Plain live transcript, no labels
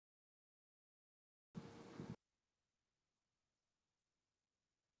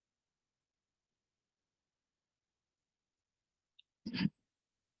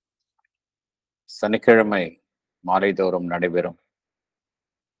சனிக்கிழமை மாலைதோறும் நடைபெறும்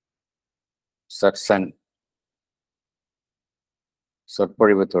சத்சங்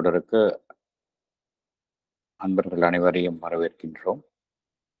சொற்பொழிவு தொடருக்கு அன்பர்கள் அனைவரையும் வரவேற்கின்றோம்.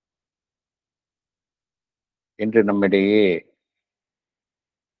 இன்று நம்மிடையே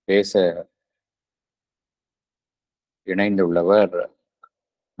பேச இணைந்துள்ளவர்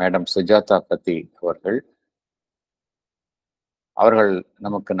மேடம் சுஜாதா பதி அவர்கள். அவர்கள்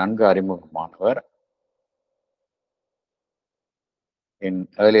நமக்கு நன்கு அறிமுகமானவர். In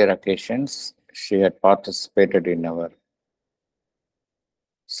earlier occasions, she had participated in our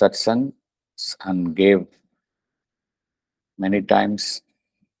satsangs and gave many times,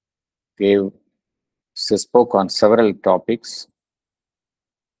 she spoke on several topics.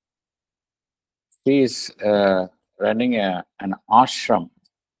 She is running an ashram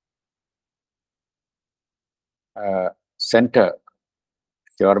center,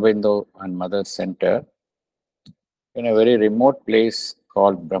 the Aurobindo and Mother Center, in a very remote place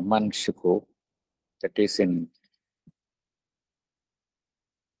called Brahmansuku, that is in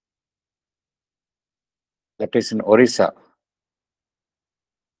Odisha.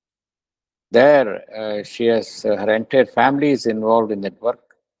 There, she has her entire family is involved in that work.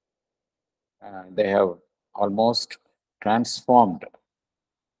 They have almost transformed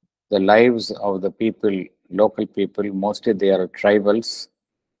the lives of the people, local people. Mostly they are tribals.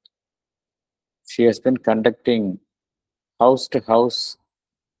 She has been conducting house-to-house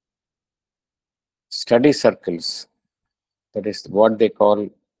study circles. That is what they call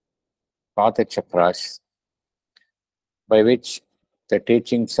Patha Chakras, by which the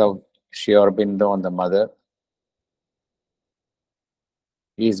teachings of Sri Aurobindo and the Mother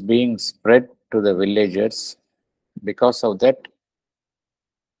is being spread to the villagers. Because of that,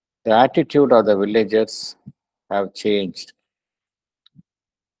 the attitude of the villagers have changed.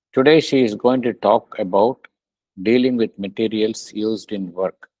 Today she is going to talk about dealing with materials used in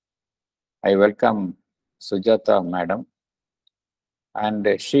work. I welcome Sujatha Madam, and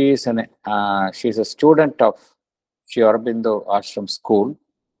she is a student of Sri Aurobindo Ashram School.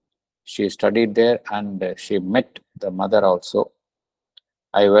 She studied there and she met the mother also.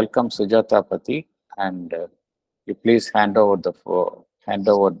 I welcome Sujatha Pati, and you please hand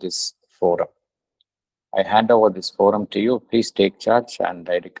over this forum. I hand over this forum to you. Please take charge, and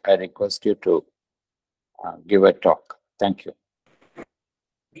I request you to give a talk. Thank you.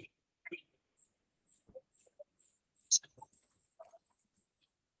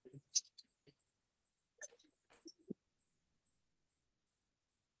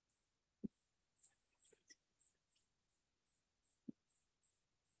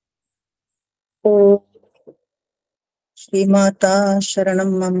 Shri Mata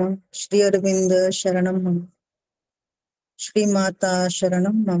Sharanam Mama, Shri Aurobindo Sharanam Mama. Shri Mata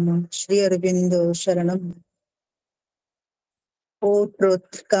Sharanam Mama, Shri Aurobindo Sharanam. O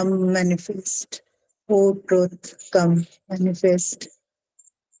truth, come manifest. O truth, come manifest.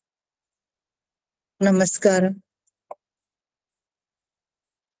 Namaskaram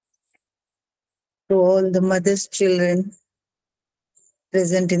to all the mother's children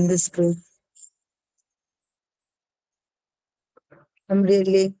present in this group. I'm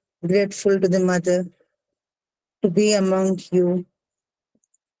really grateful to the mother to be among you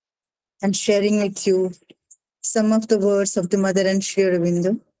and sharing with you some of the words of the mother and Sri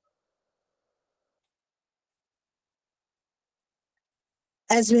Aurobindo.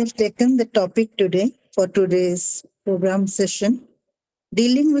 As we have taken the topic today for today's program session,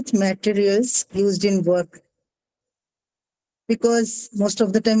 dealing with materials used in work. Because most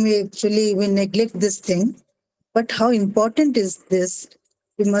of the time we neglect this thing. But how important is this?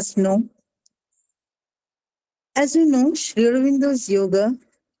 We must know. As we know, Sri Aurobindo's yoga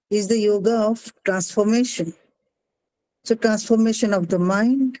is the yoga of transformation. So transformation of the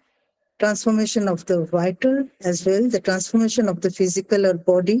mind, transformation of the vital as well, the transformation of the physical or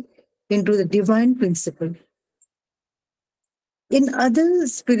body into the divine principle. In other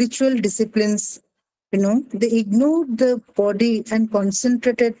spiritual disciplines, they ignored the body and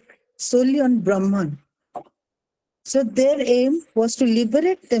concentrated solely on Brahman. So their aim was to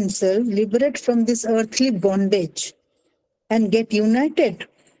liberate themselves, liberate from this earthly bondage and get united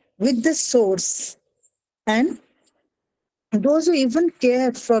with the source. And those who even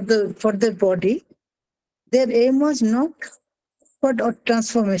care for their body, their aim was not for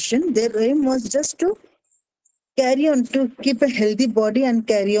transformation. Their aim was just to carry on, to keep a healthy body and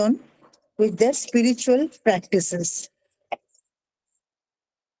carry on with their spiritual practices.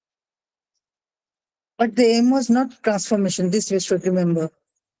 But the aim was not transformation. This we should remember.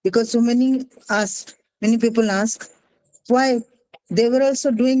 Because many people ask, why They were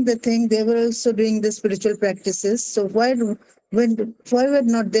also doing the thing, they were also doing the spiritual practices. So why were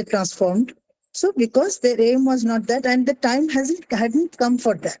not they transformed? So because their aim was not that, and the time hadn't come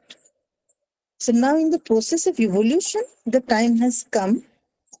for that. So now in the process of evolution, the time has come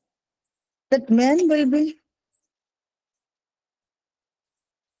that man will be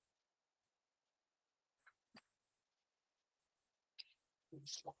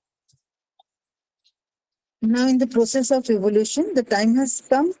now in the process of evolution, the time has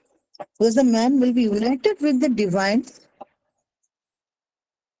come because the man will be united with the divine,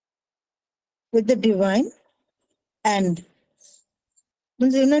 and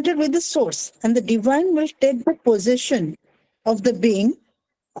is united with the source, and the divine will take the possession of the being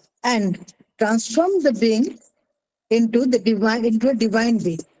and transform the being into a divine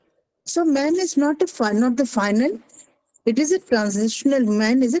being. So man is not the final. It is a transitional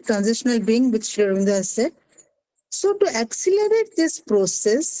man is a transitional being, which Sri Aurobindo has said. So to accelerate this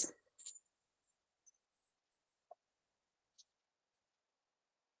process,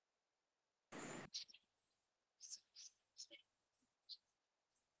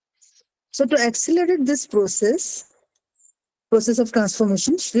 process of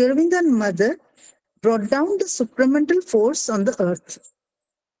transformation, Sri Aurobindo and Mother brought down the supramental force on the earth.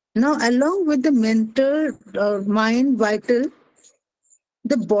 Now, along with the mental mind, vital,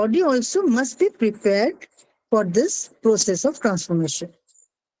 the body also must be prepared for this process of transformation.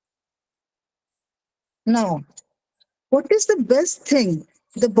 Now, what is the best thing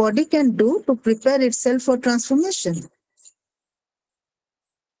the body can do to prepare itself for transformation?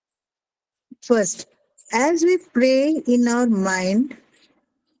 First, as we pray in our mind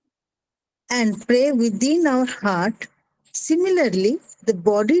and pray within our heart, similarly, the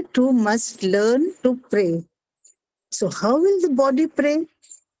body too must learn to pray. So, how will the body pray?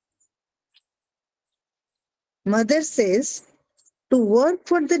 Mother says to work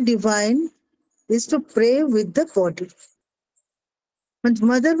for the divine is to pray with the body. When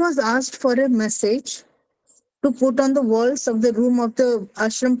Mother was asked for a message to put on the walls of the room of the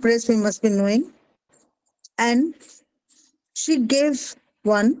ashram press, we must be knowing, and she gave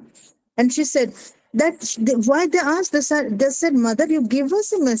one, and she said that why they asked, they said, Mother, you give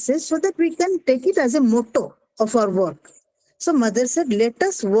us a message so that we can take it as a motto of our work. So Mother said, let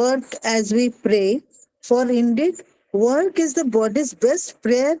us work as we pray, for indeed work is the body's best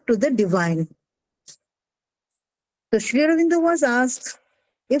prayer to the divine. So Sri Aurobindo was asked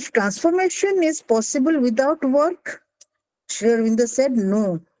if transformation is possible without work. Sri Aurobindo said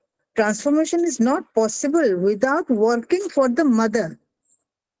no. Transformation is not possible without working for the mother.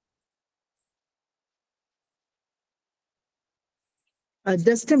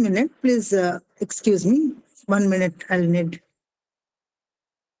 Just a minute, please excuse me. 1 minute, I'll need.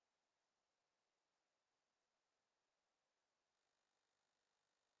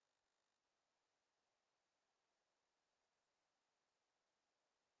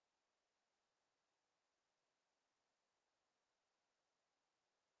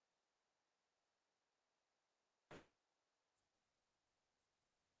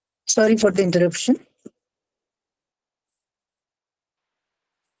 Sorry for the interruption.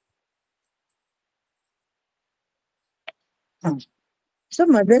 So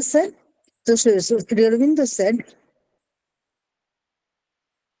mother said, so Sri Aurobindo said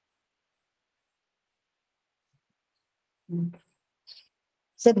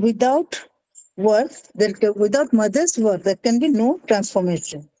without work, without mother's work, there can be no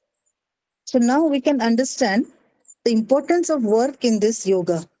transformation. So now we can understand the importance of work in this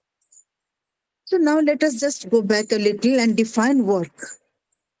yoga. So now let us just go back a little and define work.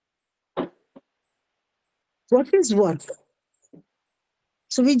 What is work?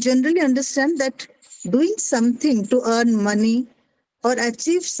 So we generally understand that doing something to earn money or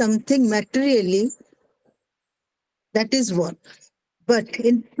achieve something materially, that is work. But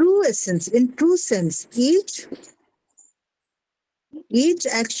in true essence, in true sense, each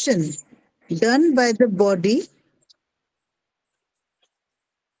action done by the body,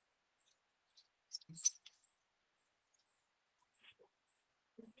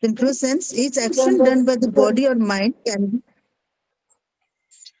 in true sense, each action done by the body or mind can.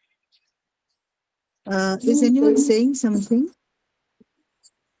 Is anyone saying something?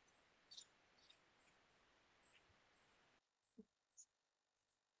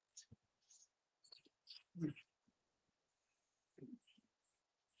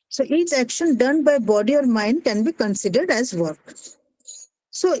 So each action done by body or mind can be considered as work.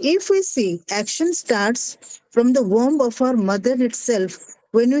 So if we see action starts from the womb of our mother itself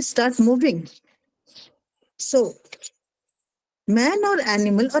when we start moving. So man or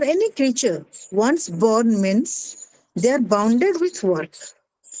animal or any creature once born means they are bounded with work.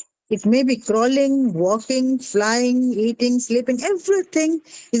 It may be crawling, walking, flying, eating, sleeping. Everything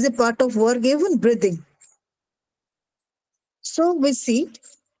is a part of work, even breathing. So we see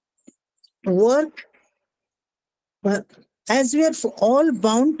work, uh, as we are all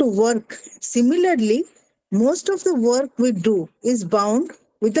bound to work. Similarly, most of the work we do is bound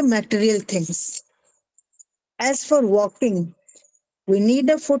with the material things. As for walking, we need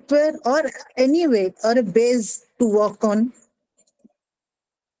a footwear or anyway or a base to walk on.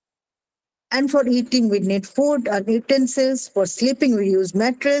 And for eating, we need food or utensils. For sleeping, we use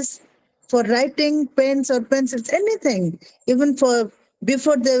mattress. For writing, pens or pencils, anything. Even for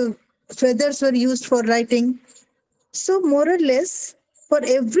before the feathers were used for writing. So more or less, for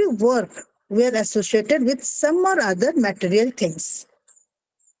every work, we are associated with some or other material things.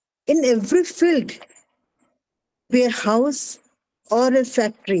 In every field, be a house or a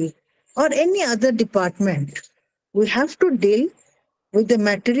factory or any other department, we have to deal with the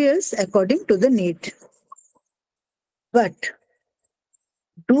materials according to the need. But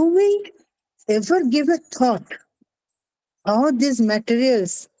do we ever give a thought how these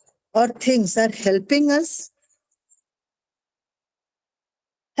materials or things are helping us?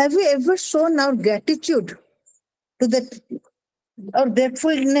 Have we ever shown our gratitude to the or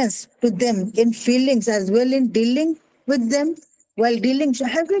gratefulness to them in feelings as well in dealing with them? While dealing,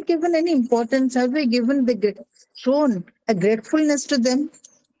 have we given any importance? Have we given shown a gratefulness to them?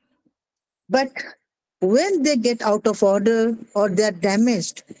 But when they get out of order or they are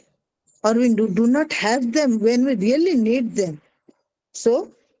damaged, or we do not have them when we really need them, so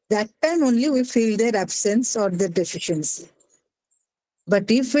that time only we feel their absence or their deficiency.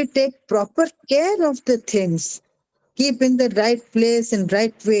 But if we take proper care of the things, keep in the right place and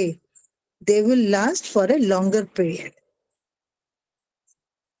right way, they will last for a longer period.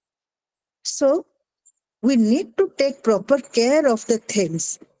 So we need to take proper care of the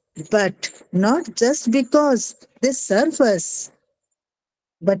things, but not just because they serve us,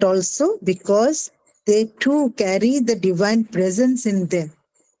 but also because they too carry the divine presence in them.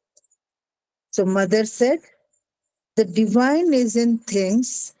 So Mother said, the divine is in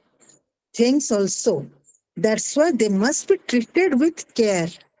things, things also. That's why they must be treated with care.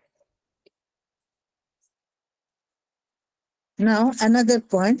 Now, another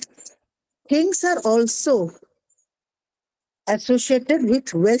point, things are also associated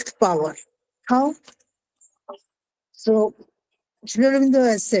with wealth power. How? So, Sri Aurobindo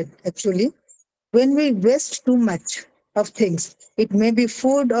has said, actually, when we waste too much of things, it may be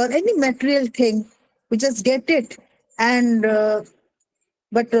food or any material thing, we just get it and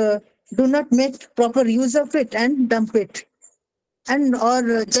but do not make proper use of it and dump it and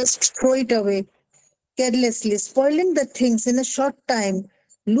or just throw it away carelessly, spoiling the things in a short time,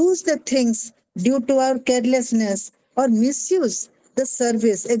 lose the things due to our carelessness or misuse the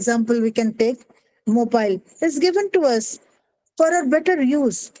service. Example, we can take mobile. It's given to us for our better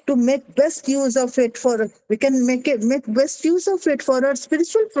use, to make best use of it for, we can make best use of it for our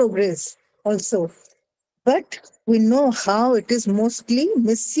spiritual progress also. But we know how it is mostly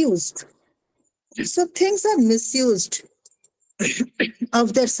misused. So things are misused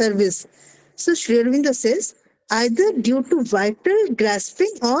of their service. So Sri Aurobindo says, either due to vital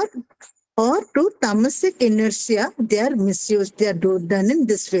grasping or to tamasic inertia, they are misused, they are done in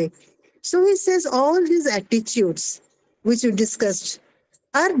this way. So he says all these attitudes which we discussed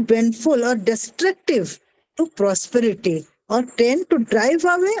are baneful or destructive to prosperity or tend to drive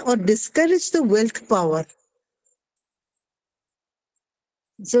away or discourage the wealth power.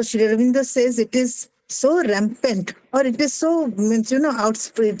 So Sri Aurobindo says it is so rampant, or it is so means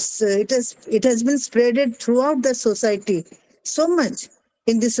outspreads. It has been spreaded throughout the society so much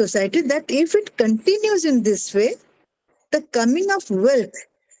in this society that if it continues in this way, the coming of wealth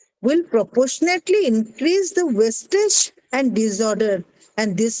will proportionately increase the wastage and disorder,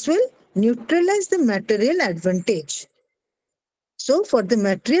 and this will neutralize the material advantage. So, for the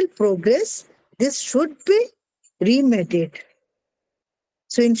material progress, this should be remedied.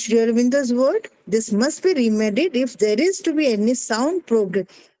 So in Sri Aurobindo's word, this must be remedied if there is to be any sound progress,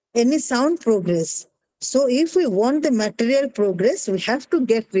 any sound progress. So if we want the material progress, we have to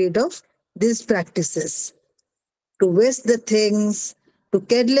get rid of these practices. To waste the things, to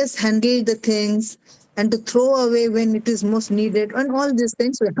careless handle the things, and to throw away when it is most needed, and all these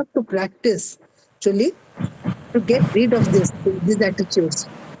things we have to practice actually to get rid of these attitudes.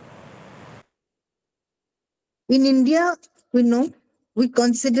 In India, we know we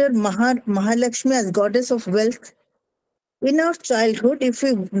consider Mahalakshmi as goddess of wealth. In our childhood, if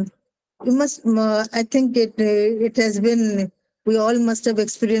we must, I think it has been We all must have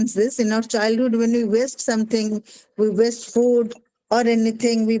experienced this in our childhood. When we waste something, we waste food or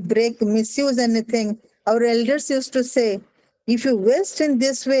anything, we break, misuse anything. Our elders used to say, if you waste in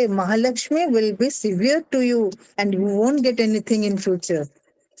this way, Mahalakshmi will be severe to you and you won't get anything in future.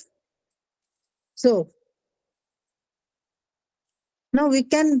 So now we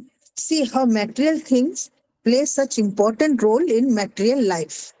can see how material things play such important role in material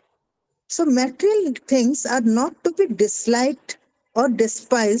life. So material things are not to be disliked or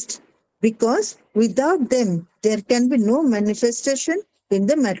despised because without them there can be no manifestation in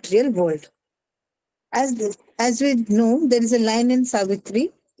the material world. As we know, there is a line in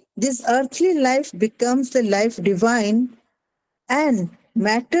Savitri, this earthly life becomes the life divine and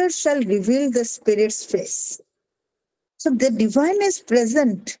matter shall reveal the spirit's face. So the divine is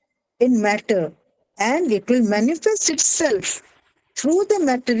present in matter and it will manifest itself through the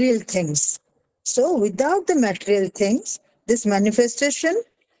material things. So without the material things, this manifestation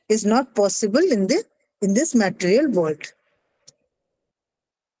is not possible in this material world.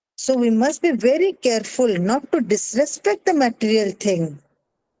 So we must be very careful not to disrespect the material thing.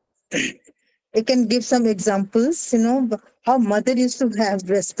 I can give some examples, how mother used to have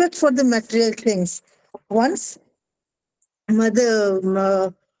respect for the material things. Once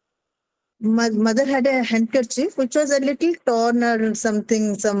mother my mother had a handkerchief which was a little torn or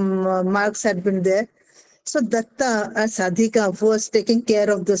something, some marks had been there. So Datta, a sadhika who was taking care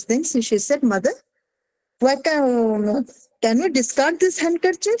of those things, she said, Mother, why can we discard this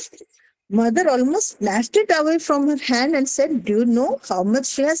handkerchief? Mother almost snatched it away from her hand and said, do you know how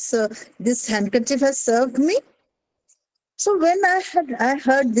much this handkerchief has served me? So when I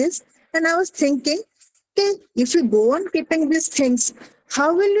heard this and I was thinking, okay, if we go on keeping these things,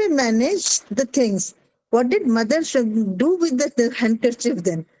 how will we manage the things? What did mother should do with the handkerchief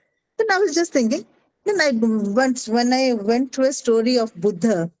then? Then I was just thinking. Then I once when I went through a story of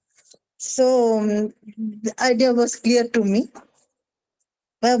Buddha, so the idea was clear to me.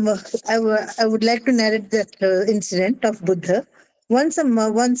 I would like to narrate that incident of Buddha. Once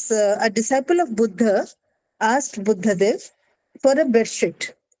a disciple of Buddha asked Buddhadev for a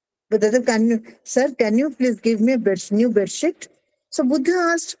bedsheet. Buddhadev, can you please give me a new bedsheet? So Buddha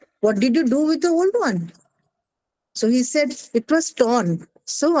asked, what did you do with the old one? So he said, it was torn.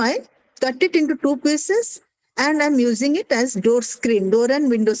 So I cut it into two pieces and I'm using it as door and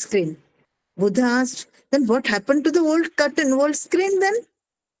window screen. Buddha asked, then what happened to the old curtain, old screen then?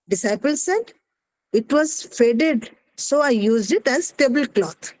 Disciple said, it was faded, so I used it as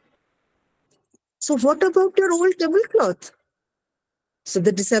tablecloth. So what about your old tablecloth? So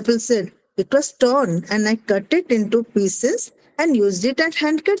the disciple said, it was torn and I cut it into pieces and used it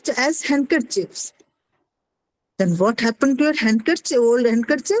as handkerchiefs. Then what happened to your old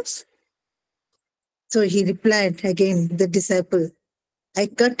handkerchiefs? So he replied again, the disciple, I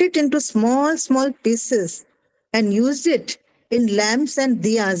cut it into small pieces and used it in lamps and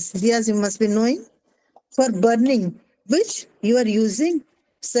diyas. Diyas you must be knowing, for burning, which you are using,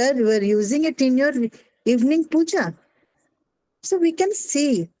 sir, you are using it in your evening puja. So we can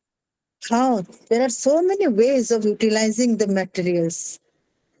see how there are so many ways of utilizing the materials.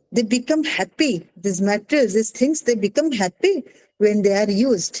 They become happy, these materials, these things, they become happy when they are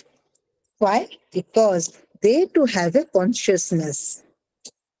used. Why? Because they too have a consciousness.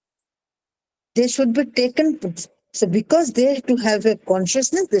 They should be taken, so because they to have a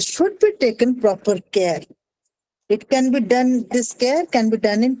consciousness, they should be taken proper care. It can be done, this care can be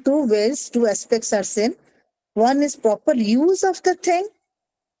done in two ways, two aspects are same. One is proper use of the thing,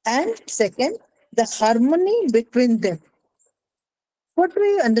 and second, the harmony between them. What do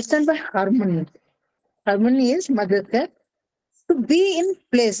you understand by harmony? Harmony is, Mother said, to be in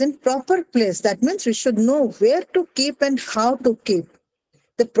place, in proper place. That means we should know where to keep and how to keep,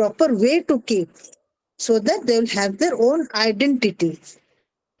 the proper way to keep, so that they will have their own identity.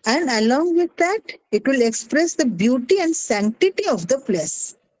 And along with that, it will express the beauty and sanctity of the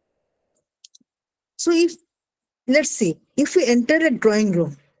place. So if, let's see, if we enter a drawing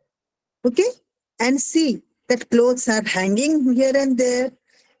room, okay, and see that clothes are hanging here and there,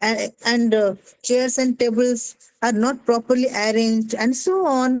 and chairs and tables are not properly arranged, and so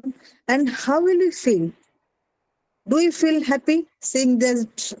on, and how will we feel? Do you feel happy seeing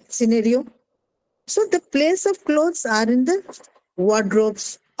this scenario? So the place of clothes are in the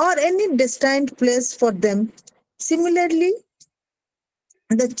wardrobes or any destined place for them. Similarly,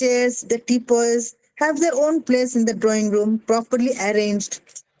 the chairs, the teapoys have their own place in the drawing room, properly arranged.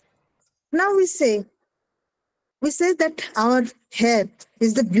 Now we say that our hair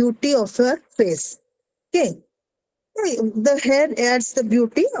is the beauty of our face. Okay. The hair adds the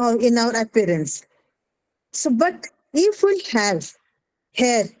beauty in our appearance. So, but If we have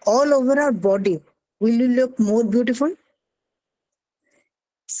hair all over our body, will you look more beautiful?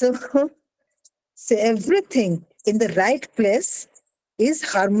 So, so everything in the right place is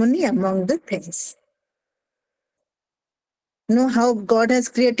harmony among the things. Know how God has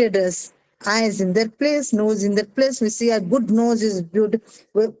created us. Eyes in their place, nose in their place. We see a good nose is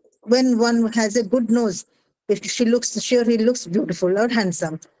beautiful. When one has a good nose, she or he looks beautiful or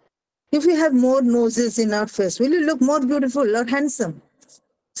handsome. If we have more noses in our face, will you look more beautiful or handsome?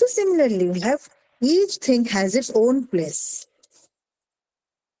 So similarly, we have each thing has its own place.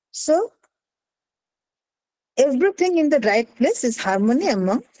 So everything in the right place is harmony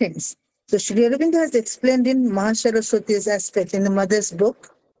among things. So Sri Aurobindo has explained in Mahasaraswati's aspect in the mother's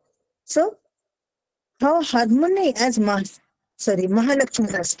book. So how harmony as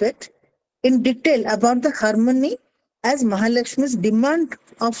Mahalakshmi's aspect in detail about the harmony as Mahalakshmi's demand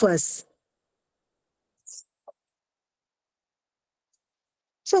of us.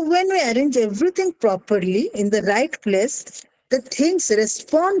 So when we arrange everything properly in the right place, the things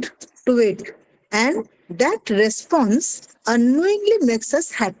respond to it. And that response unknowingly makes us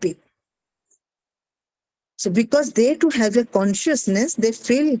happy. So because they too have a consciousness, they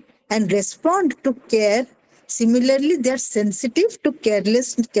feel and respond to care. Similarly, they are sensitive to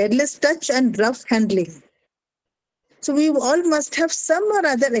careless touch and rough handling. So we all must have some or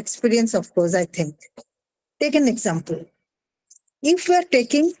other experience, of course, I think. Take an example. If we are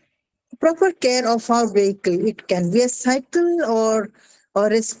taking proper care of our vehicle, it can be a cycle or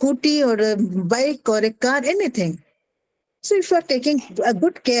a scooty or a bike or a car, anything. So if you are taking a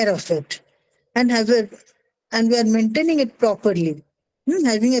good care of it and and we are maintaining it properly,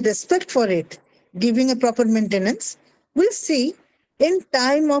 having a respect for it, giving a proper maintenance, we'll see in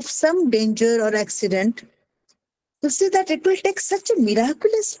time of some danger or accident, you see that it will take such a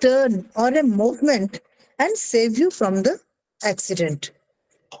miraculous turn or a movement and save you from the accident.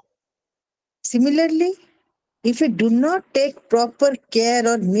 Similarly, if we do not take proper care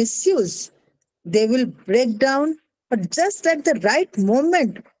or misuse, they will break down but just at the right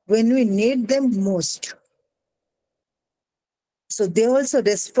moment when we need them most. So they also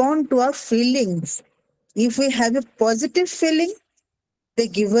respond to our feelings. If we have a positive feeling, they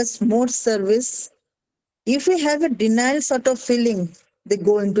give us more service. If we have a denial sort of feeling, they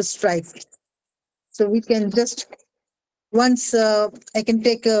go into strike. So we can just I can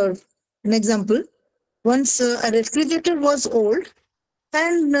take an example. Once a refrigerator was old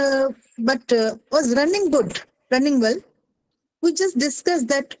and but was running good, running well. We just discussed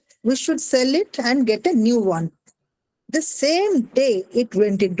that we should sell it and get a new one. The same day it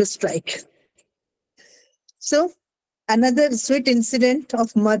went into strike. So another sweet incident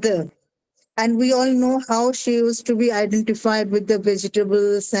of mother. And we all know how she used to be identified with the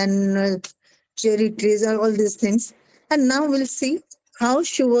vegetables and cherry trees and all these things. And now we'll see how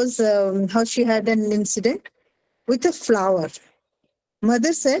she had an incident with a flower.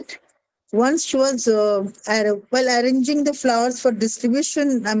 Mother said once she was while arranging the flowers for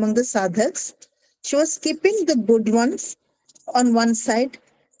distribution among the sadhaks, she was keeping the good ones on one side,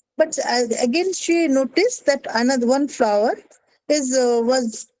 but again she noticed that another one flower is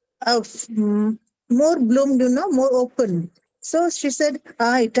was more bloomed, more open. So she said,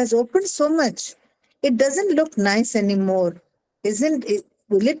 it has opened so much. It doesn't look nice anymore. Isn't it?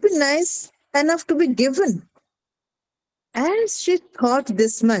 Will it be nice enough to be given? As she thought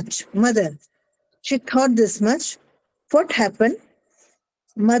this much, mother, she thought this much. What happened?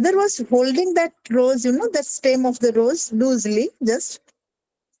 Mother was holding that rose, that stem of the rose loosely, just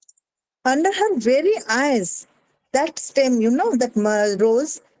under her very eyes. That stem, that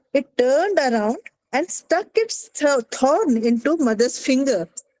rose, it turned around and stuck its thorn into mother's finger.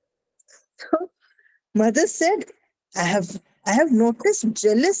 Mother said, I have noticed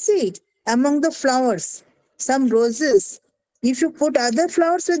jealousy among the flowers. Some roses, if you put other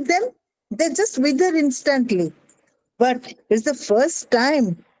flowers with them, they just wither instantly. But it's the first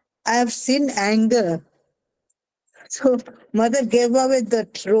time I have seen anger. So mother gave away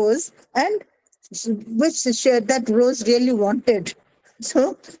that rose and that rose really wanted.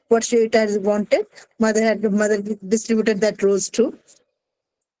 So what she it has wanted, mother distributed that rose too.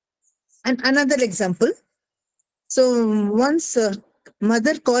 And another example. So once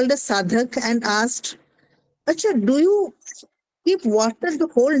mother called a sadhak and asked, Acha, do you keep water the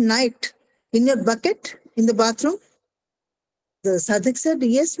whole night in your bucket in the bathroom? The sadhak said,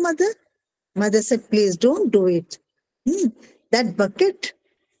 yes, mother. Mother said, please don't do it. Hmm, that bucket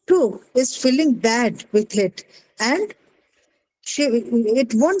too is feeling bad with it. And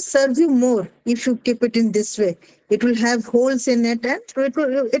it won't serve you more if you keep it in this way. It will have holes in it and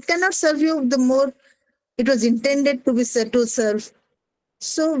it cannot serve you the more It was intended to be said to serve.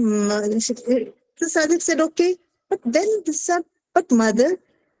 So the sadhak said, okay. But then the sab, but mother,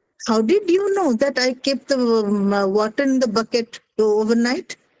 how did you know that I kept the water in the bucket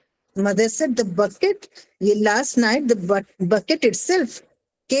overnight? Mother said, the bucket, last night, the bucket itself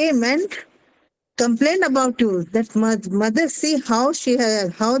came and complained about you. That mother, see how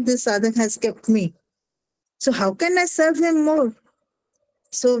how this sadhak has kept me. So how can I serve him more?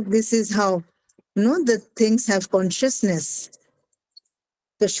 So this is how, the things have consciousness.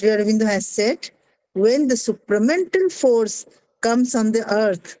 So Sri Aurobindo has said, when the supramental force comes on the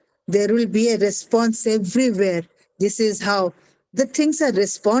earth, there will be a response everywhere. This is how the things are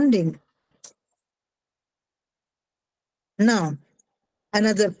responding. Now,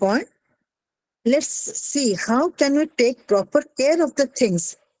 another point, let's see how can we take proper care of the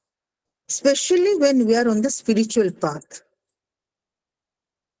things, especially when we are on the spiritual path.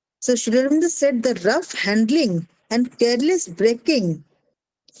 So Sri Aurobindo said the rough handling and careless breaking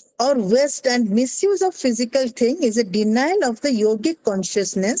or waste and misuse of physical thing is a denial of the yogic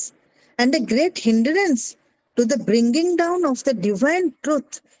consciousness and a great hindrance to the bringing down of the divine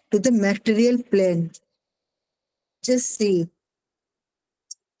truth to the material plane. Just see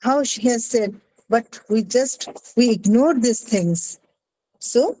how she has said, but we ignore these things.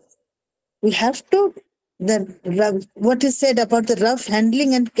 So we have to, what is said about the rough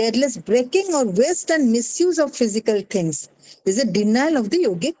handling and careless breaking or waste and misuse of physical things is a denial of the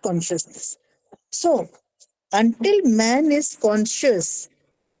yogic consciousness. So until man is conscious,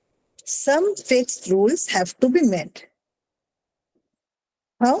 some fixed rules have to be met.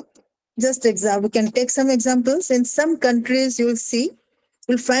 How? Just example, we can take some examples. In some countries,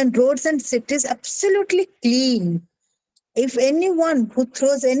 you'll find roads and cities absolutely clean. If anyone who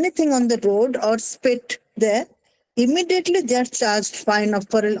throws anything on the road or spit there, immediately they are charged fine of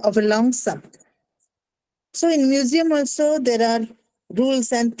a long sum. So in museum also there are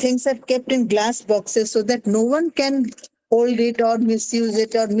rules and things are kept in glass boxes so that no one can hold it or misuse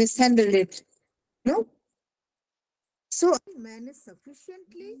it or mishandle it. No? So man is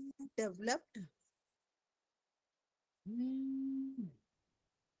sufficiently developed.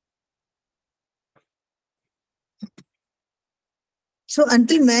 So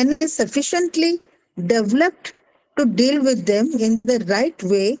until man is sufficiently developed to deal with them in the right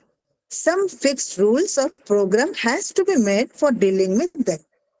way, some fixed rules or program has to be made for dealing with them.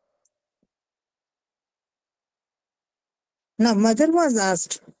 Now, mother was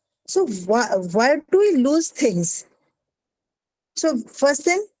asked, so why do we lose things? So first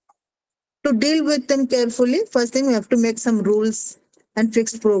thing, to deal with them carefully, first thing we have to make some rules and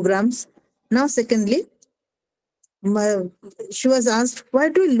fixed programs. Now, secondly, she was asked, why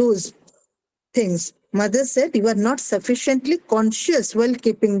do we lose things? Mother said, you are not sufficiently conscious while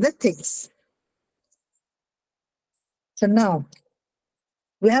keeping the things. So now,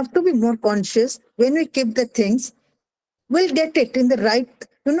 we have to be more conscious when we keep the things. We'll get it in the right,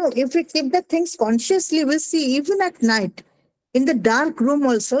 if we keep the things consciously, we'll see even at night, in the dark room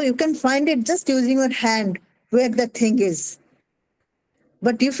also, you can find it just using your hand where the thing is.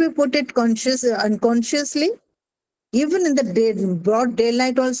 But if you put it unconsciously, even in the broad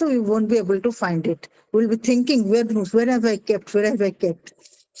daylight also, we won't be able to find it. We'll be thinking, where have I kept? Where have I kept?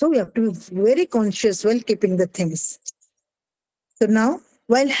 So we have to be very conscious while keeping the things. So now,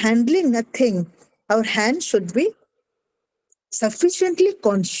 while handling a thing, our hand should be sufficiently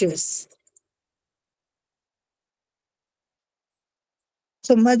conscious.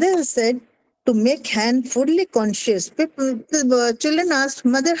 So mother said to make hand fully conscious. Children asked,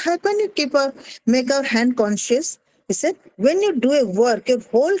 mother, how can you make our hand conscious? He said, when you do a work, your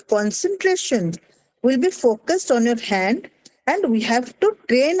whole concentration will be focused on your hand, and we have to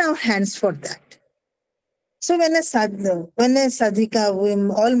train our hands for that. So when a sadhika, we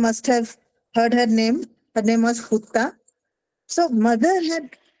all must have heard her name. Her name was Hutta. So mother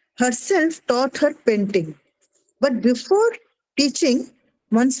had herself taught her painting. But before teaching,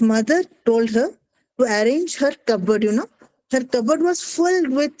 one's mother told her to arrange her cupboard, Her cupboard was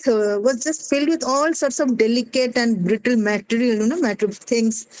was just filled with all sorts of delicate and brittle material, material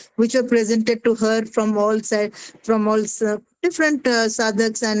things which were presented to her from all sides, from all different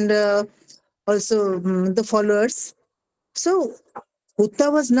sadhaks and also the followers. So Uta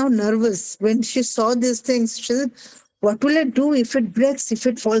was now nervous when she saw these things. She said, what will I do if it breaks, if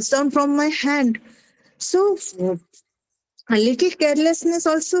it falls down from my hand? So a little carelessness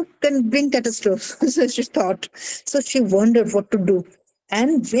also can bring catastrophe, so she thought. So she wondered what to do.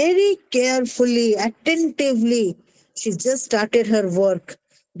 And very carefully, attentively, she just started her work,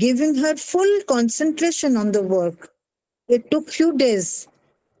 giving her full concentration on the work. It took few days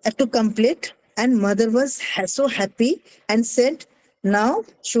to complete, And mother was so happy and said, now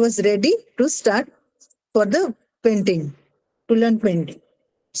she was ready to start for the painting, to learn painting.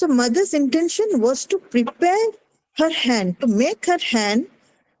 So mother's intention was to prepare her hand, to make her hand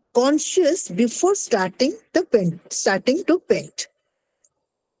conscious before starting to paint.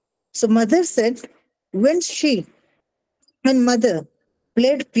 So mother said, when when mother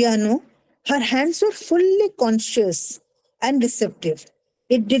played piano, her hands were fully conscious and receptive.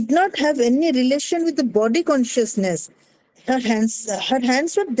 It did not have any relation with the body consciousness. Her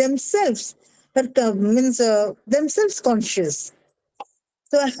hands were themselves, themselves conscious.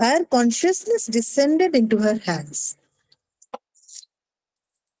 So her consciousness descended into her hands.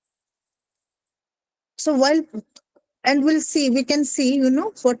 So and we can see,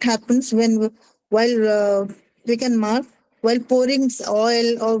 what happens while we can mark while pouring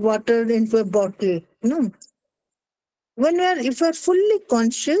oil or water into a bottle. If we're fully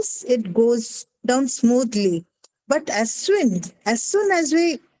conscious, it goes down smoothly. But as soon as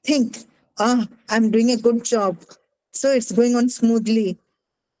we think, I'm doing a good job, so it's going on smoothly,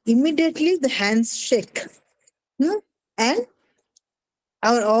 immediately the hands shake, and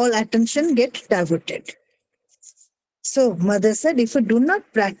our all attention get diverted. So, mother said, if we do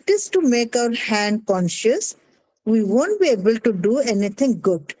not practice to make our hand conscious, we won't be able to do anything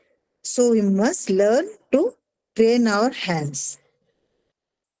good. So, we must learn to train our hands.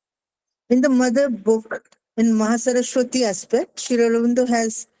 In the mother book, in Mahasaraswati aspect, Sri Aurobindo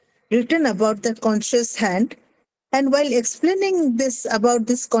has written about the conscious hand. And while explaining this about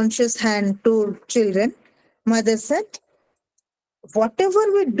this conscious hand to children, mother said, whatever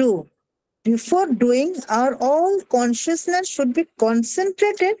we do, before doing, our all consciousness should be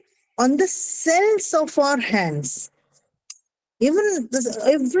concentrated on the cells of our hands. Even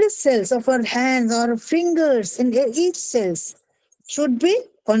every cells of our hands, our fingers, and each cells should be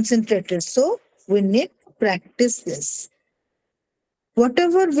concentrated. So we need to practice this.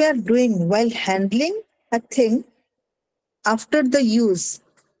 Whatever we are doing while handling a thing after the use,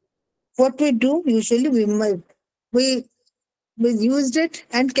 what we do usually we we used it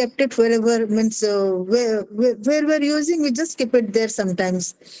and kept it wherever, means where we're using, we just keep it there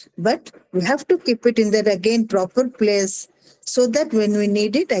sometimes, but we have to keep it in that again proper place, so that when we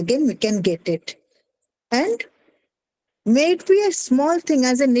need it again we can get it. And may it be a small thing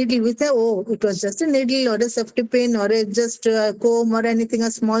as a needle, with a, oh, it was just a needle or a safety pin or just a comb or anything, a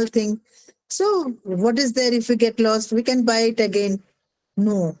small thing. So what is there? If we get lost, we can buy it again.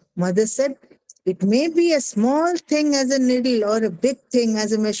 No, mother said, it may be a small thing as a needle or a big thing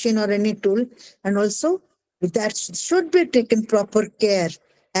as a machine or any tool, and also that should be taken proper care,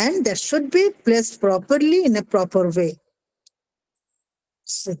 and that should be placed properly in a proper way.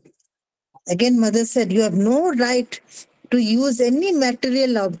 So, again, mother said, you have no right to use any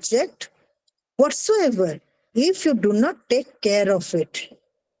material object whatsoever if you do not take care of it.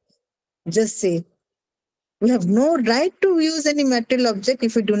 Just say, we have no right to use any material object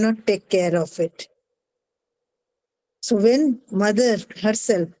if we do not take care of it. So when mother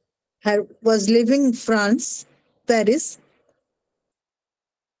herself was living in France, Paris,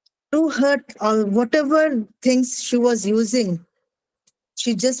 to her, whatever things she was using,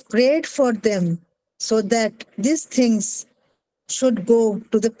 she just prayed for them so that these things should go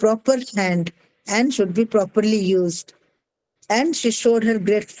to the proper hand and should be properly used. And she showed her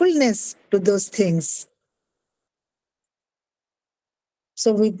gratefulness to those things.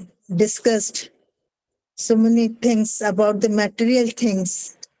 So we discussed so many things about the material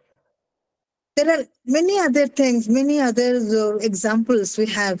things. There are many other things, many other examples we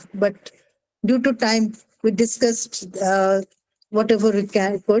have, but due to time, we discussed whatever we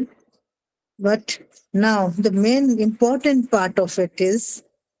could. But now, the main important part of it is,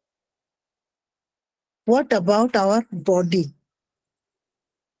 what about our body,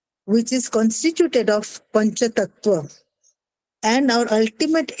 which is constituted of Panchatattva? And our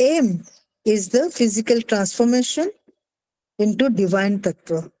ultimate aim is the physical transformation into divine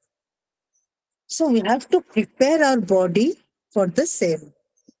Tattva. So we have to prepare our body for the same.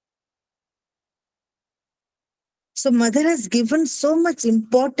 So mother has given so much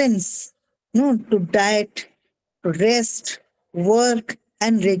importance, to diet, to rest, work,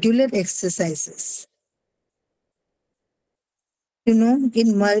 and regular exercises. In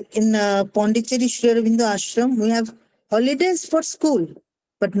Pondicherry Sri Aurobindo Ashram, we have holidays for school,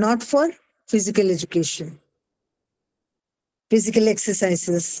 but not for physical education, physical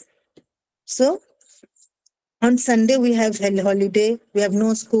exercises. So on Sunday we have a holiday. We have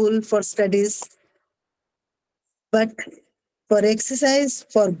no school for studies, but for exercise,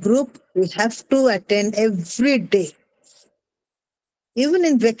 for group, we have to attend every day, even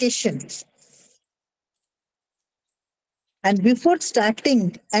in vacation. And before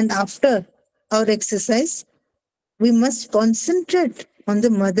starting and after our exercise, we must concentrate on the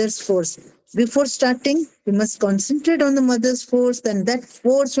mother's force. Before starting, we must concentrate on the mother's force, then that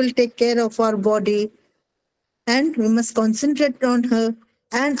force will take care of our body, and we must concentrate on her.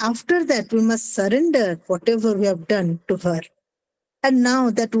 And after that, we must surrender whatever we have done to her. And now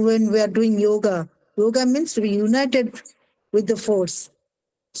that when we are doing yoga, yoga means to be united with the force.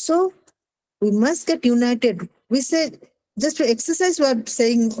 So we must get united. We say just to exercise, we are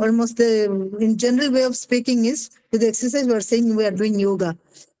saying almost the in general way of speaking is with the exercise we are saying we are doing yoga.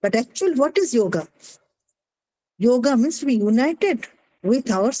 But actually, what is yoga? Yoga means to be united with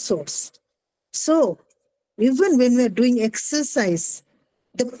our source. So even when we are doing exercise,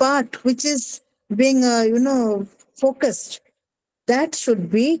 the part which is being focused, that should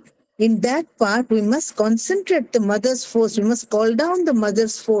be in that part we must concentrate the mother's force. We must call down the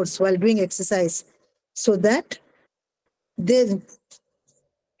mother's force while doing exercise so that they,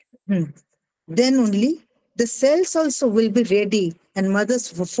 then only the cells also will be ready and mother's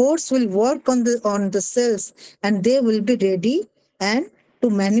force will work on the cells and they will be ready and to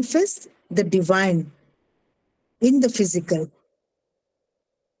manifest the divine in the physical.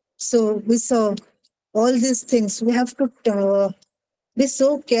 So we saw all these things. We have to be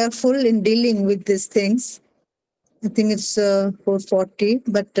so careful in dealing with these things. I think it's 4:40,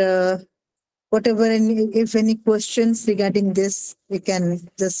 but whatever, if any questions regarding this, we can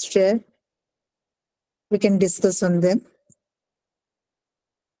just share. We can discuss on them.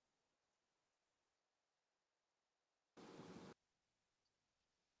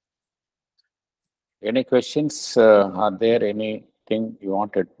 Any questions? Are there anything you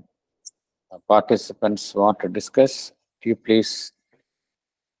wanted participants want to discuss? You please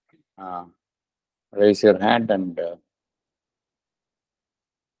uh, raise your hand and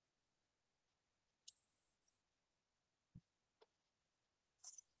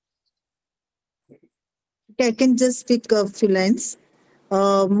Okay, I can just speak a few lines.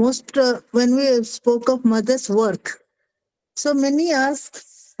 Most when we spoke of mother's work, so many ask,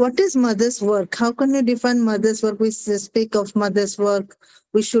 what is mother's work? How can you define mother's work? We speak of mother's work.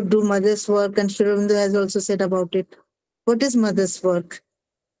 We should do mother's work, and Sri Aurobindo has also said about it. What is mother's work?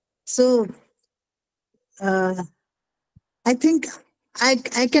 So uh, I think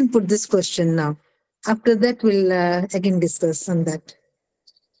I can put this question now. After that, we'll again discuss on that.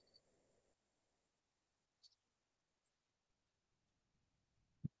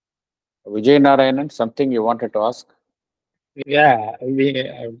 Vijay Narayanan, something you wanted to ask? Yeah, I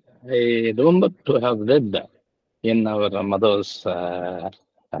remember to have read in our mother's her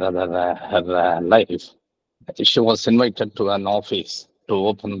life. She was invited to an office to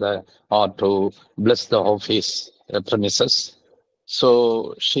open the or to bless the office premises.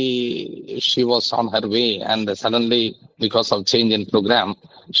 So she was on her way, and suddenly, because of change in program,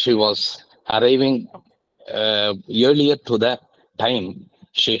 she was arriving earlier to the time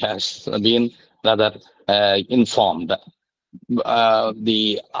she has been rather informed.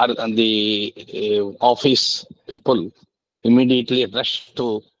 The office people immediately rush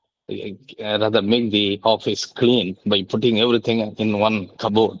to rather make the office clean by putting everything in one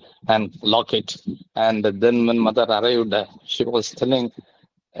cupboard and lock it. And then when mother arrived, she was telling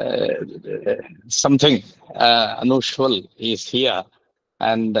something unusual is here,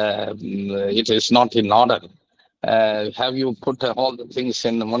 and it is not in order. Have you put all the things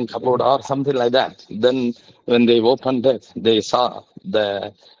in one cupboard or something like that? Then when they opened it, they saw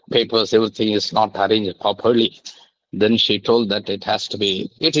the papers, everything is not arranged properly. Then she told that it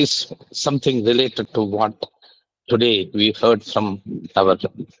is something related to what today we heard from our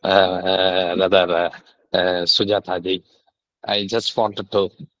rather Sujatha ji. I just wanted to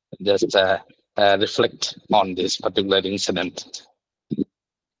just reflect on this particular incident.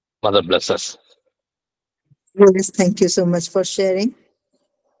 Mother bless us. Yes, thank you so much for sharing.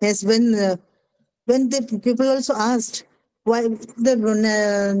 Yes, when the people also asked why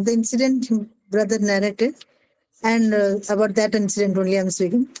the incident brother narrated, and about that incident only I'm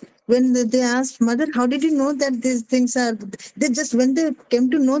speaking. When they asked mother, how did you know that these things are? They just when they came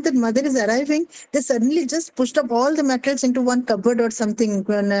to know that mother is arriving, they suddenly just pushed up all the materials into one cupboard or something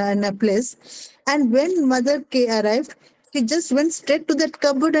in a place. And when mother arrived, she just went straight to that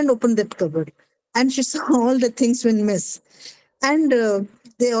cupboard and opened that cupboard, and she saw all the things went miss. And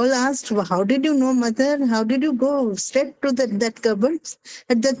they all asked, "Well, how did you know, mother? How did you go straight to that cupboard?"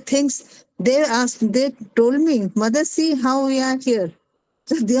 And the things they asked, they told me, "Mother, see how we are here."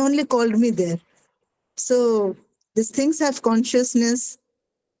 So they only called me there. So these things have consciousness.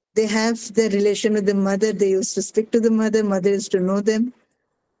 They have their relation with the mother. They used to speak to the mother. Mother used to know them.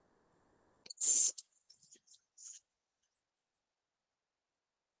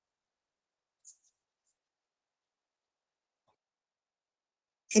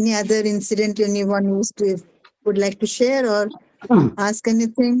 Any other incident anyone would like to share or ask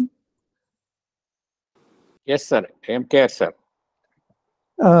anything? Yes, sir. MKR, sir.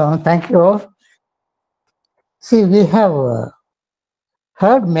 Thank you. See, we have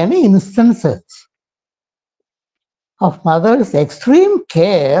heard many instances of mothers' extreme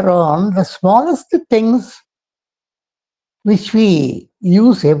care on the smallest things which we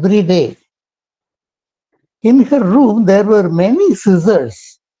use every day. In her room, there were many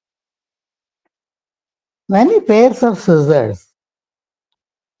scissors, many pairs of scissors.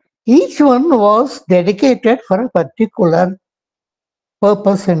 Each one was dedicated for a particular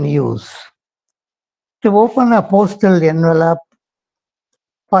purpose and use. To open a postal envelope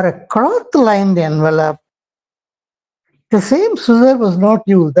or a cloth-lined envelope, the same scissor was not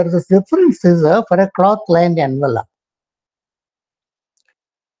used. There is a different scissor for a cloth-lined envelope.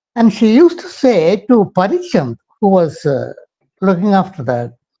 And she used to say to Parichand, who was looking after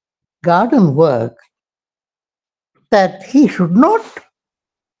the garden work, that he should not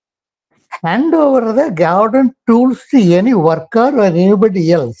hand over the garden tools to any worker or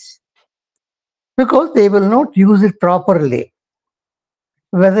anybody else because they will not use it properly.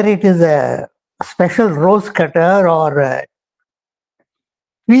 Whether it is a special rose cutter or a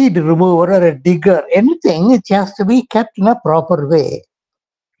weed remover or a digger, anything, it has to be kept in a proper way.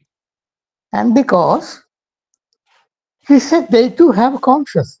 And because he said they too have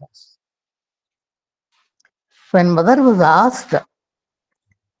consciousness. When mother was asked,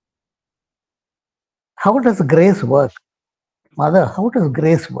 how does grace work? Mother, how does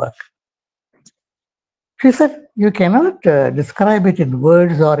grace work? She said, you cannot describe it in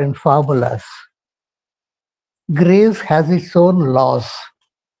words or in formulas. Grace has its own laws.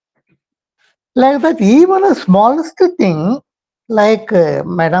 Like that, even a smallest thing, like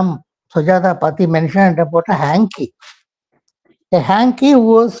Madam Sujatha Pati mentioned about a hanky. A hanky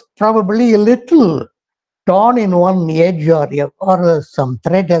was probably a little torn in one edge or some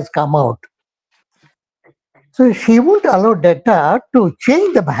thread has come out. So she won't allow Detta to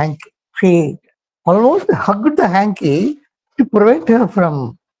change the hanky. She almost hugged the hanky to prevent her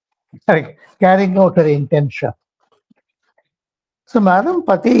from carrying out her intention. So Madam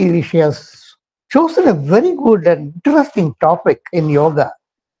Pati, she has chosen a very good and interesting topic in yoga.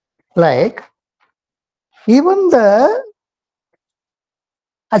 Like even the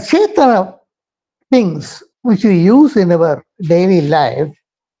achetana things which we use in our daily life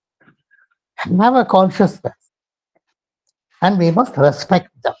have a consciousness and we must respect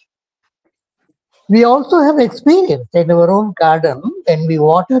them. We also have experience in our own garden when we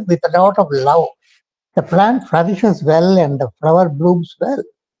water with a lot of love. The plant flourishes well and the flower blooms well.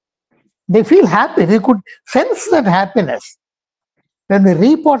 They feel happy. They could sense that happiness. When we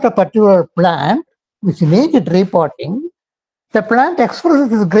repot a particular plant, which needed repotting, the plant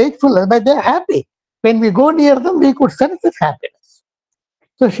expresses its gratefulness, but they're happy. When we go near them, we could sense this happiness.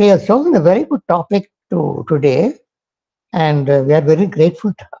 So she has chosen a very good topic today, and we are very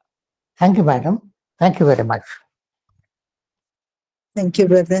grateful to her. Thank you, madam. Thank you very much. Thank you,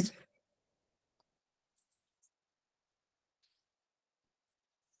 brother.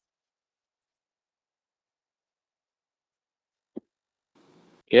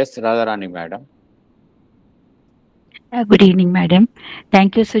 Yes, Radharani, madam. Good evening, madam.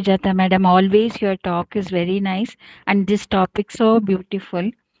 Thank you, Sujatha, madam. Always your talk is very nice and this topic so beautiful.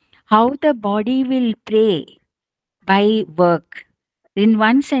 How the body will pray by work. In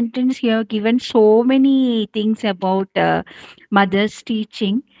one sentence, you have given so many things about mother's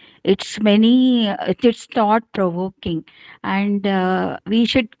teaching. It's thought provoking, and we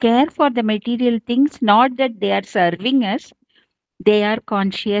should care for the material things. Not that they are serving us; they are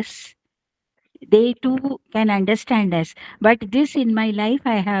conscious, they too can understand us. But this in my life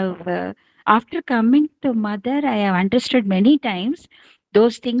I have after coming to mother, I have understood many times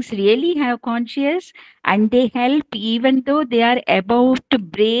those things really have conscious and they help even though they are about to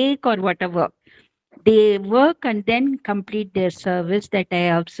break or whatever. They work and then complete their service that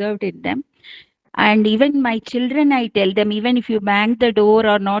I observed in them. And even my children, I tell them, even if you bang the door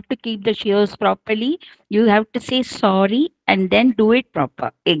or not to keep the shears properly, you have to say sorry and then do it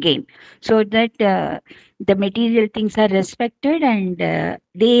proper again, so that the material things are respected and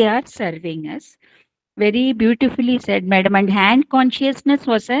they are serving us. Very beautifully said, madam. And hand consciousness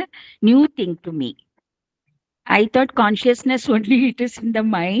was a new thing to me. I thought consciousness only it is in the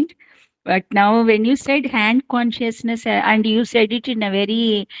mind, but now, when you said hand consciousness, and you said it in a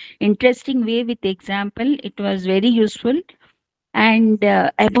very interesting way with example, it was very useful. And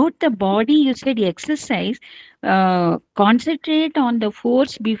about the body, you said exercise, concentrate on the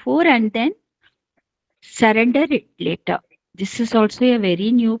force before and then surrender it later. This is also a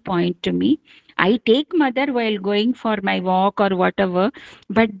very new point to me. I take mother while going for my walk or whatever,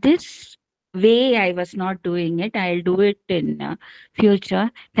 but this way I was not doing it. I'll do it in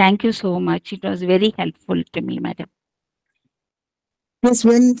future. Thank you so much. It was very helpful to me, madam. Yes,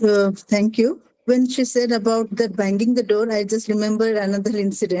 thank you. When she said about that banging the door, I just remembered another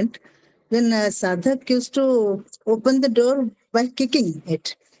incident when Sadhak used to open the door by kicking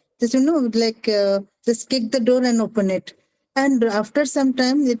it. Just, just kick the door and open it. And after some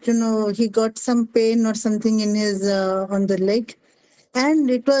time, he got some pain or something in his on the leg, and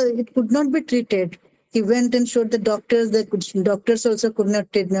it could not be treated. He went and showed the doctors. Doctors also could not,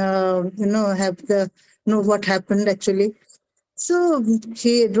 have the know what happened actually. So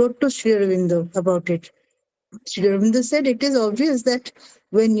he wrote to Sri Aurobindo about it. Sri Aurobindo said it is obvious that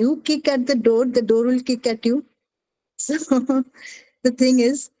when you kick at the door will kick at you. So the thing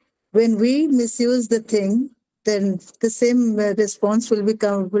is, when we misuse the thing, then the same response will be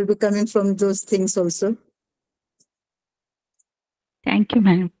coming from those things also. Thank you,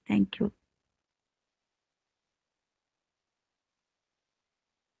 madam. Thank you.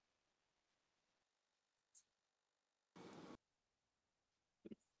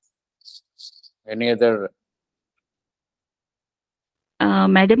 Any other?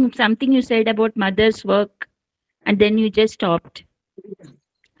 Madam, something you said about mother's work and then you just stopped.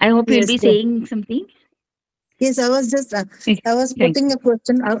 I hope you'll Yes, be saying something. yes. I was Thank putting a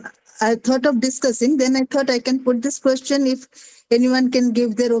question. I thought of discussing. Then I thought I can put this question. If anyone can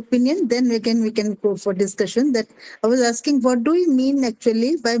give their opinion, then we can go for discussion. That I was asking, what do you mean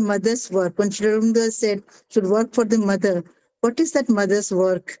actually by mother's work? When Sri Aurobindo said should work for the mother, what is that mother's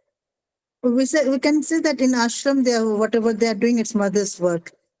work? We can say that in ashram, whatever they are doing, it's mother's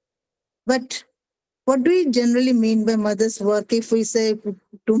work. But what do we generally mean by mother's work? If we say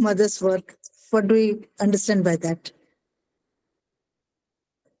do mother's work, what do we understand by that?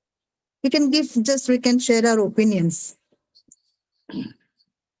 We can share our opinions.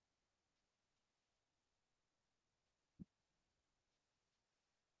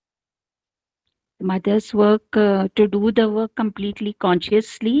 mother's work to do the work completely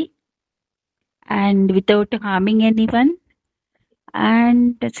consciously and without harming anyone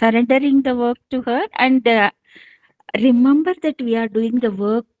and surrendering the work to her and remember that we are doing the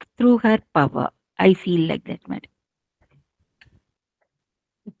work through her power. I feel like that, madam.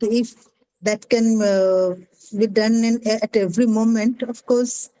 If that can be done at every moment, of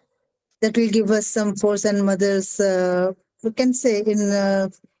course, that will give us some force. And mothers, we can say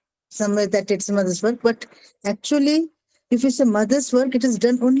in some way that it's mother's work. But actually, if it's a mother's work, it is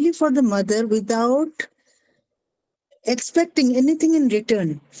done only for the mother without expecting anything in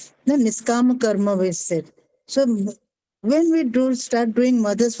return. The niskama karma we said. So when we do start doing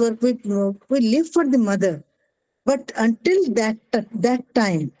mother's work, we live for the mother. But until that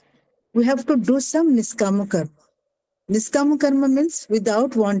time, we have to do some niskama karma. Niskama karma means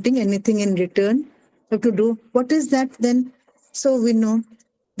without wanting anything in return. We have to do. What is that then? So we know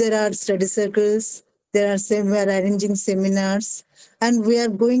there are study circles. We are arranging seminars, and we are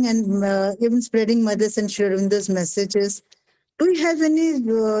going and even spreading mothers and Shri messages. Do we have any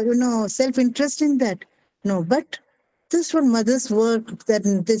self interest in that? No, but this for mother's work. That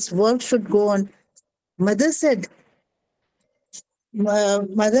this work should go on. Mother said,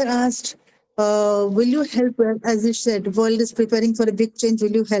 mother asked, will you help? As you said, world is preparing for a big change.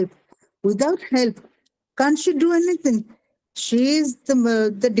 Will you help? Without help, can't she do anything? She is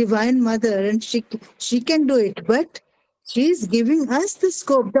the divine mother, and she can do it. But she is giving us the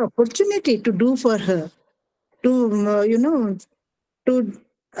scope, the opportunity to do for her. To to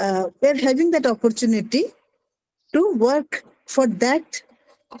we're having that opportunity to work for that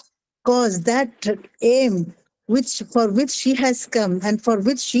cause, that aim, which she has come and for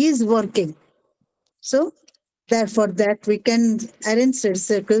which she is working. So therefore that we can arrange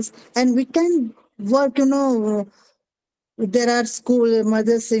circles and we can work, there are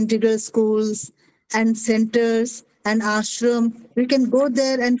mothers integral schools and centers and ashram. We can go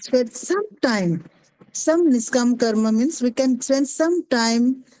there and spend some time. Some niskam karma means we can spend some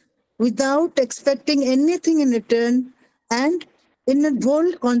time without expecting anything in return, and in a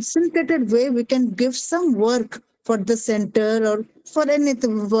whole concentrated way we can give some work for the center or for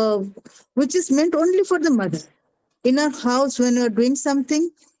anything which is meant only for the mother. In our house, when we are doing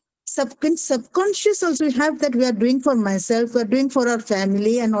something, subconscious also we have that we are doing for myself, we are doing for our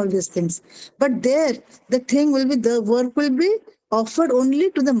family and all these things. But there, the work will be offered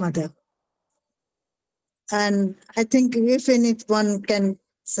only to the mother. And I think if anyone can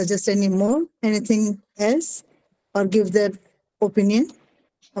suggest anything else or give their opinion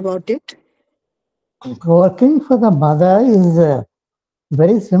about it. Working for the mother is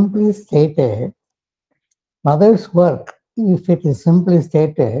very simply stated. Mother's work, if it is simply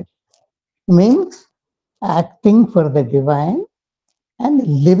stated, means acting for the divine and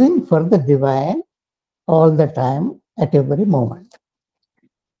living for the divine all the time at every moment.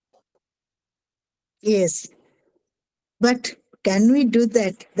 Yes. But can we do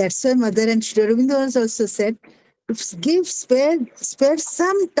that? That's why Mother and Sri Aurobindo has also said, give spare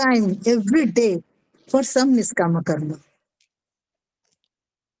some time every day for some niskama karma.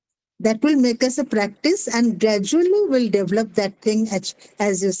 That will make us a practice and gradually we'll develop that thing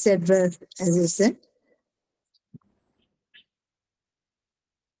as you said, as you said.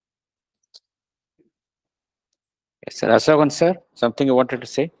 Yes, sir. Ashokan, sir, something you wanted to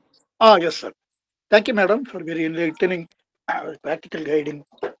say? Yes, sir. Thank you, madam, for very enlightening, practical guiding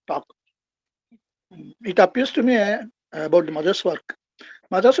talk. It appears to me about the mother's work.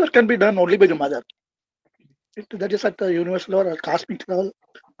 Mother's work can be done only by the mother. That is at the universal or cosmic level,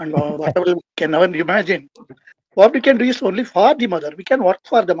 and whatever we can never imagine. What we can do is only for the mother. We can work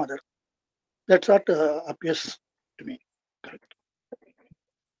for the mother. That's what appears to me. Correct.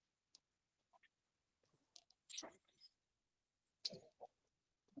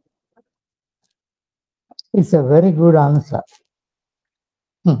 It's a very good answer.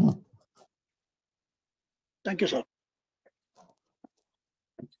 Thank you, sir.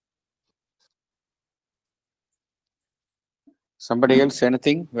 Somebody else,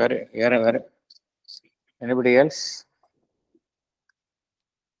 anything? Where? Anybody else?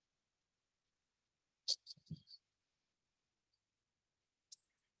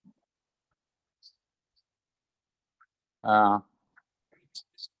 Uh,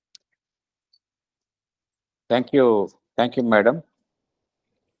 thank you, madam.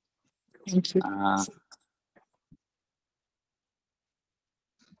 Thank you.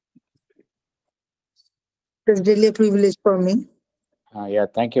 It's really a privilege for me. Yeah,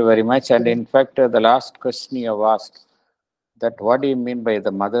 thank you very much. And in fact, the last question you have asked, that what do you mean by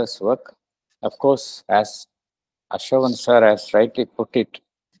the mother's work? Of course, as Ashokan sir has rightly put it,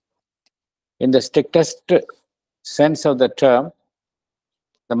 in the strictest sense of the term,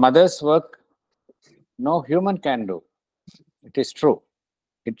 the mother's work no human can do. It is true.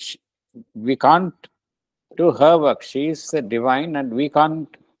 We can't do her work. She is the divine and we can't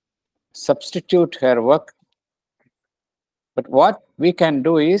substitute her work. But what we can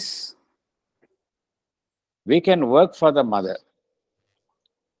do is, we can work for the mother.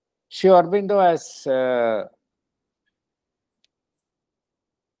 Sri Aurobindo has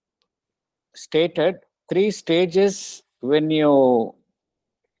stated 3 stages when you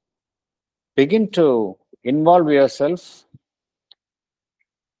begin to involve yourself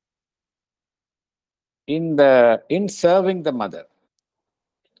in serving the mother.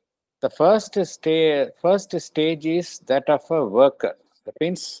 The first stage is that of a worker. That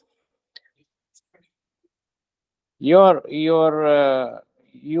means you are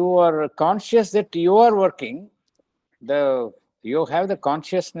conscious that you are working. You have the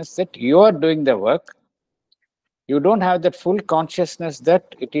consciousness that you are doing the work. You don't have that full consciousness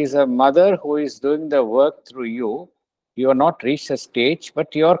that it is a mother who is doing the work through you. You are not reached a stage,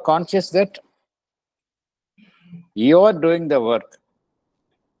 but you are conscious that you are doing the work.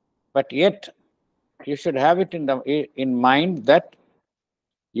 But yet, you should have it in mind that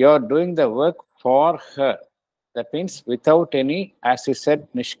you are doing the work for her. That means without any, as you said,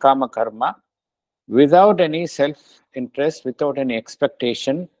 nishkama karma, without any self-interest, without any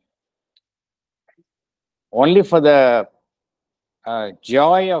expectation, only for the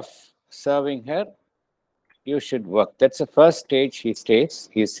joy of serving her, you should work. That's the first stage, he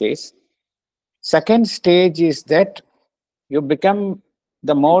says. Second stage is that you become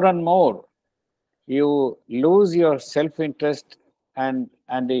the more and more, you lose your self-interest and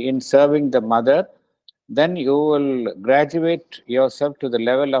in serving the mother, then you will graduate yourself to the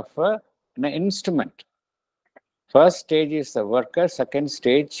level of an instrument. First stage is the worker. Second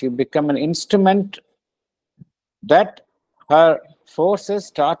stage, you become an instrument that her forces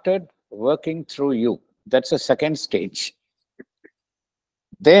started working through you. That's the second stage.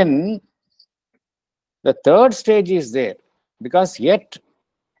 Then the third stage is there, because yet,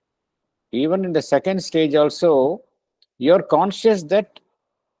 even in the second stage also, you're conscious that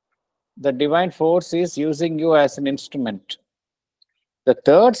the divine force is using you as an instrument. The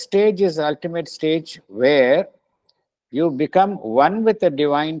third stage is the ultimate stage where you become one with the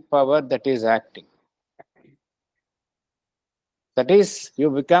divine power that is acting. That is, you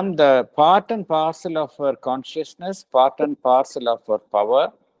become the part and parcel of her consciousness, part and parcel of her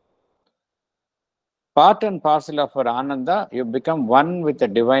power, part and parcel of her ananda. You become one with the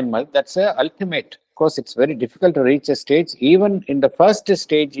divine mother. That's the ultimate course, it's very difficult to reach a stage. Even in the first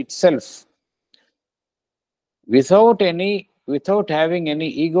stage itself, without having any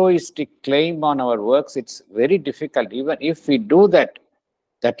egoistic claim on our works, it's very difficult. Even if we do that,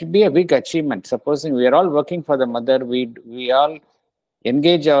 that will be a big achievement. Supposing we are all working for the mother, we all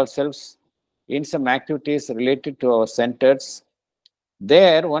engage ourselves in some activities related to our centers.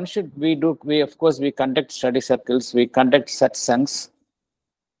 There, one should we of course we conduct study circles, we conduct satsangs.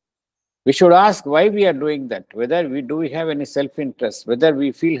 We should ask why we are doing that. Whether we have any self-interest, whether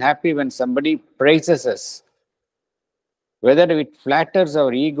we feel happy when somebody praises us, whether it flatters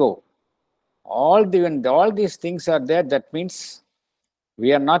our ego. When all these things are there, that means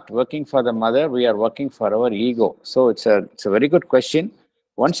we are not working for the mother, we are working for our ego. So it's a very good question.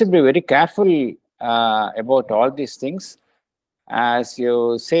 One should be very careful about all these things. As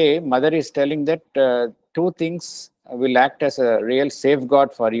you say, mother is telling that two things will act as a real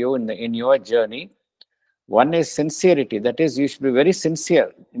safeguard for you in your journey. One is sincerity. That is, you should be very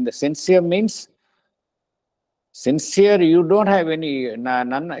sincere. In the sincere means sincere. You don't have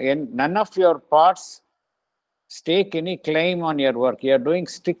none of your parts stake any claim on your work. You are doing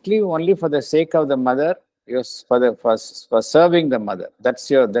strictly only for the sake of the mother. For serving the mother. That's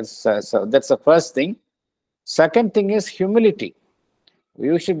the first thing. Second thing is humility.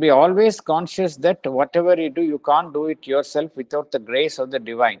 You should be always conscious that whatever you do, you can't do it yourself without the grace of the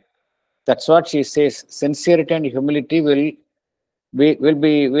divine. That's what she says. Sincerity and humility will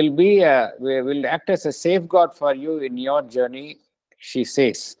act as a safeguard for you in your journey, she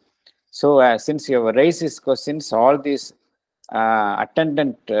says. So, since you have raised these questions, all these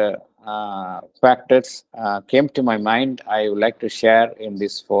attendant factors came to my mind. I would like to share in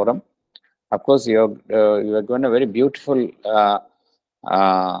this forum. Of course, you are given a very beautiful uh,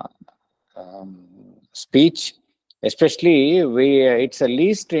 speech. Especially, it's a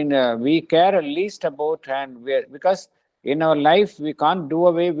least in we care least about, and because in our life we can't do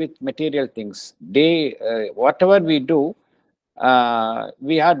away with material things. Whatever we do,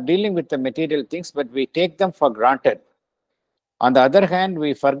 we are dealing with the material things, but we take them for granted. On the other hand,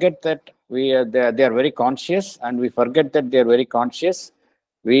 we forget that they are very conscious, and we forget that they are very conscious.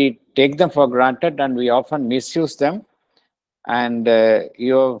 We take them for granted, and we often misuse them. And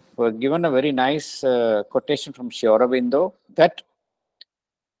you have given a very nice quotation from Aurobindo that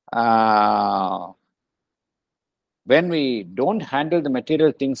when we don't handle the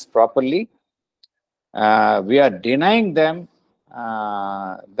material things properly, we are denying them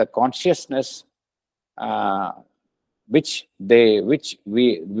the consciousness uh, which they are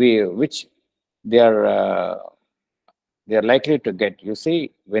likely to get. You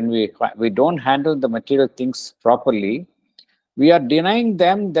see, when we don't handle the material things properly, we are denying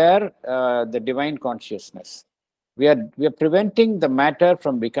them the divine consciousness. We are preventing the matter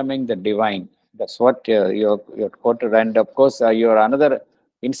from becoming the divine. That's what you quoted. And of course, your another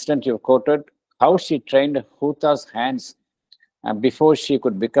incident you quoted, how she trained Huta's hands before she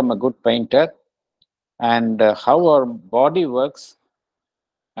could become a good painter, and how our body works.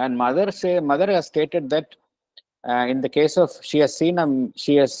 And mother has stated that in the case of she has seen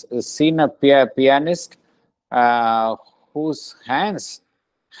a pianist uh, whose hands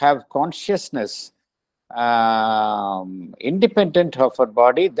have consciousness independent of her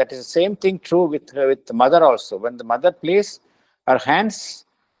body. That is the same thing true with the mother also. When the mother plays, her hands,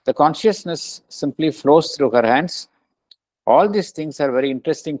 the consciousness simply flows through her hands. All these things are very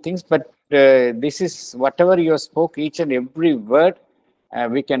interesting things, but this is whatever you spoke, each and every word,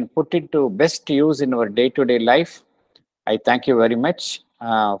 we can put it to best use in our day-to-day life. I thank you very much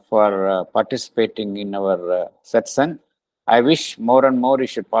for participating in our satsang. I wish more and more you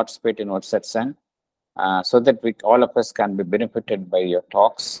should participate in our satsang so that all of us can be benefited by your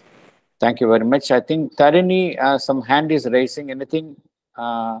talks. Thank you very much. I think Tarini, some hand is raising. Anything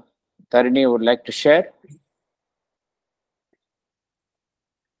Tarini would like to share?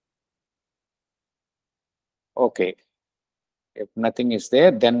 Okay. If nothing is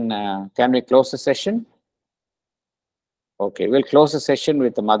there, then can we close the session? Okay, we'll close the session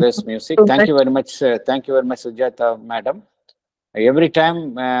with the mother's music. Thank you very much. Thank you very much, Sujatha, madam. Every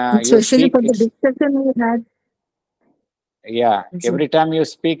time you Especially speak, for the discussion we had. every time you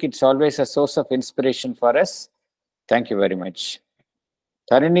speak, it's always a source of inspiration for us. Thank you very much.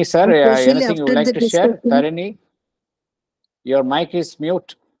 Tarini, sir, Especially anything you would after like the to share? discussion. Tarini, your mic is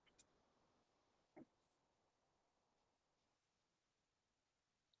mute.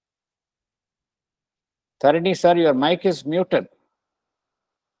 Tarini, sir, your mic is muted.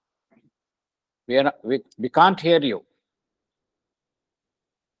 We can't hear you.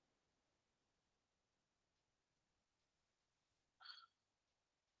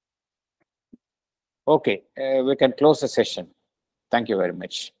 Okay, we can close the session. Thank you very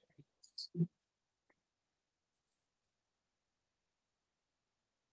much.